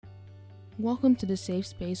Welcome to the safe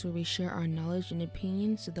space where we share our knowledge and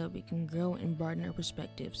opinions so that we can grow and broaden our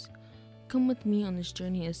perspectives. Come with me on this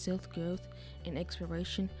journey of self-growth and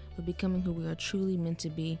exploration of becoming who we are truly meant to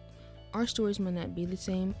be. Our stories might not be the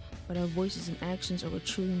same, but our voices and actions are what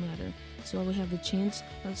truly matter. So while we have the chance,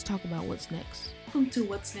 let's talk about what's next. Welcome to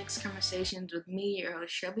What's Next Conversations with me, your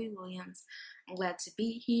host, Shelby Williams. I'm glad to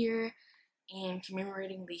be here and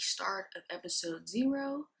commemorating the start of episode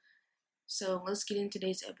 0. So let's get into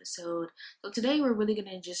today's episode. So today we're really going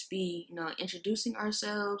to just be, introducing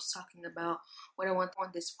ourselves, talking about what I want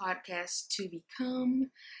this podcast to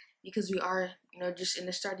become, because we are, just in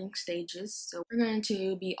the starting stages. So we're going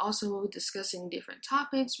to be also discussing different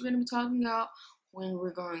topics we're going to be talking about when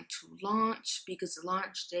we're going to launch, because the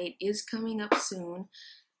launch date is coming up soon.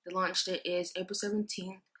 The launch date is April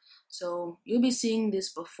 17th. So you'll be seeing this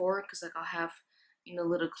before, because I'll have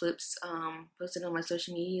little clips posted on my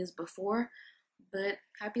social medias before. But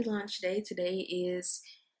happy launch day. Today is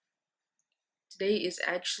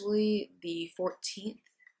actually the 14th,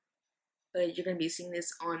 but you're going to be seeing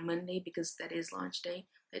this on Monday because that is launch day.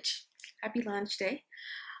 But happy launch day.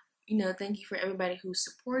 Thank you for everybody who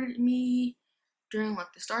supported me during the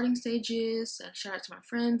starting stages. Shout out to my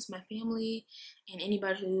friends, my family, and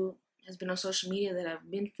anybody who has been on social media that I've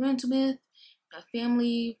been friends with. My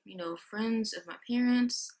family, friends of my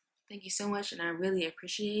parents. Thank you so much, and I really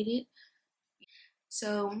appreciate it.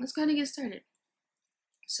 So let's go ahead and get started.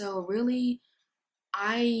 So really,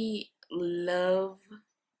 I love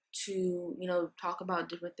to, talk about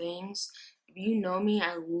different things. If you know me,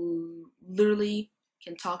 I literally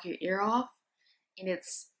can talk your ear off, and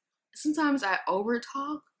sometimes I over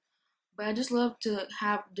talk, but I just love to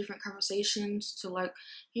have different conversations to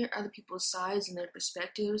hear other people's sides and their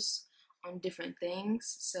perspectives on different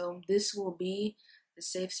things. So this will be the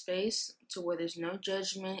safe space to where there's no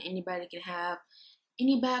judgment. Anybody can have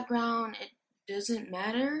any background. It doesn't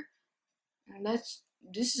matter. And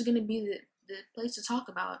this is going to be the place to talk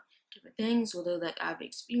about different things, whether I've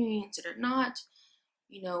experienced it or not.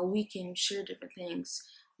 We can share different things.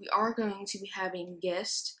 We are going to be having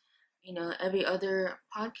guests, every other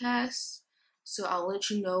podcast. So I'll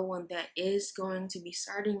let you know when that is going to be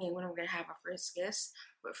starting and when we're going to have our first guest.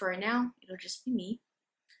 But for now, it'll just be me.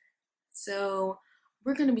 So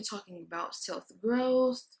we're going to be talking about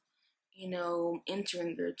self-growth,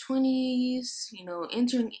 entering your 20s,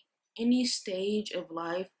 entering any stage of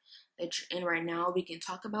life that you're in right now. We can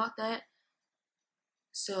talk about that.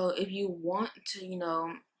 So if you want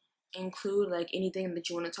to, include anything that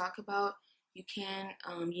you want to talk about, you can,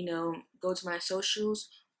 go to my socials,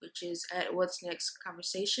 which is at What's Next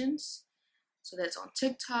Conversations. So that's on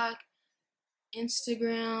TikTok,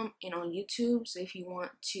 Instagram, and on YouTube. So if you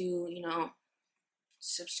want to,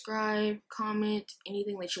 subscribe, comment,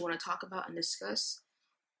 anything that you want to talk about and discuss.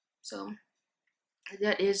 So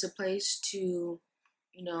that is a place to,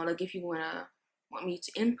 if you want me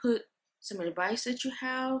to input some advice that you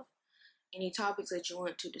have, any topics that you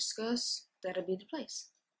want to discuss, that'll be the place.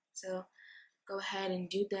 So go ahead and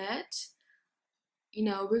do that.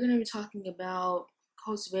 We're going to be talking about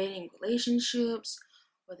cultivating relationships,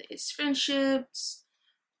 whether it's friendships,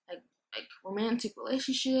 like romantic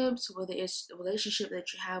relationships, whether it's the relationship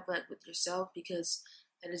that you have with yourself, because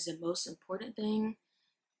that is the most important thing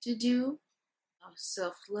to do.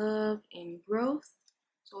 Self-love and growth.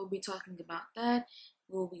 So we'll be talking about that.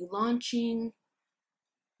 We'll be launching,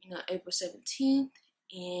 April 17th,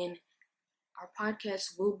 and our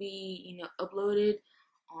podcast will be, uploaded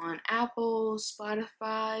on Apple,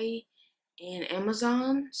 Spotify, and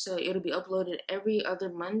Amazon. So it'll be uploaded every other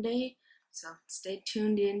Monday. So stay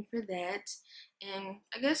tuned in for that. And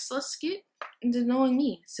I guess let's get into knowing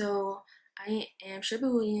me. So I am Shelby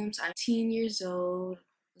Williams. I'm 18 years old.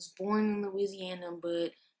 Was born in Louisiana,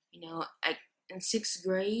 but in 6th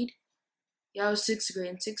grade. I was 6th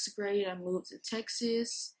grade. In 6th grade, I moved to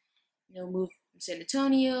Texas. Moved from San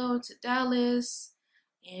Antonio to Dallas,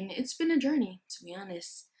 and it's been a journey, to be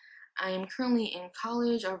honest. I am currently in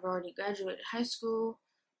college. I've already graduated high school,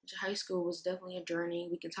 which high school was definitely a journey.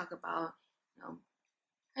 We can talk about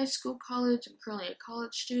high school, college. I'm currently a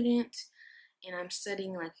college student, and I'm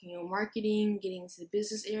studying marketing, getting into the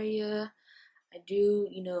business area. I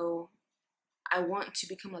want to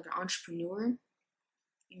become an entrepreneur,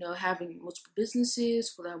 having multiple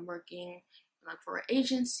businesses, whether I'm working for an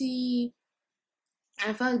agency.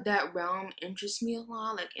 I feel like that realm interests me a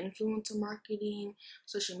lot, like influencer marketing,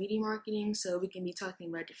 social media marketing. So we can be talking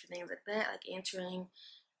about different things like that, like entering,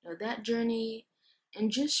 that journey, and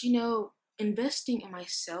just, investing in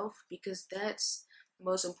myself, because that's the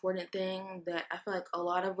most important thing. That I feel like a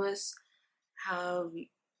lot of us have,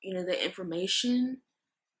 the information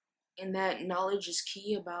and that knowledge is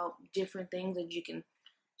key about different things that you can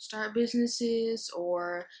start businesses,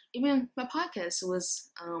 or even my podcast was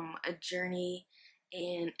a journey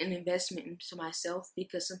and an investment into myself,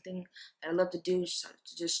 because something that I love to do is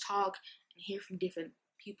to just talk and hear from different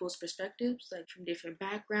people's perspectives, like from different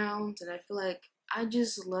backgrounds. And I feel like I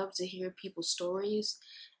just love to hear people's stories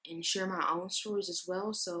and share my own stories as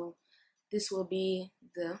well. So this will be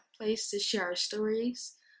the place to share our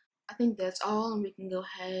stories. I think that's all, and we can go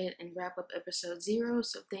ahead and wrap up episode 0.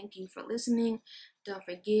 So thank you for listening. Don't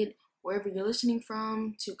forget, wherever you're listening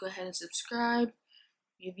from, to go ahead and subscribe,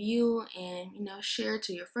 review, and share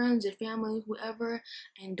to your friends, your family, whoever.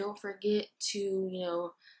 And don't forget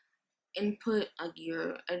to input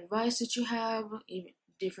your advice that you have,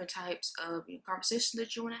 different types of conversations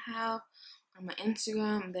that you want to have on my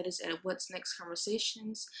Instagram. That is at What's Next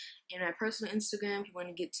Conversations. And my personal Instagram, if you want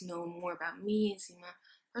to get to know more about me and see my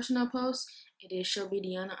personal posts, it is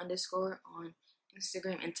ShelbyDeanna_ on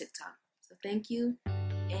Instagram and TikTok. So thank you,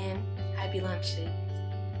 and happy lunch day.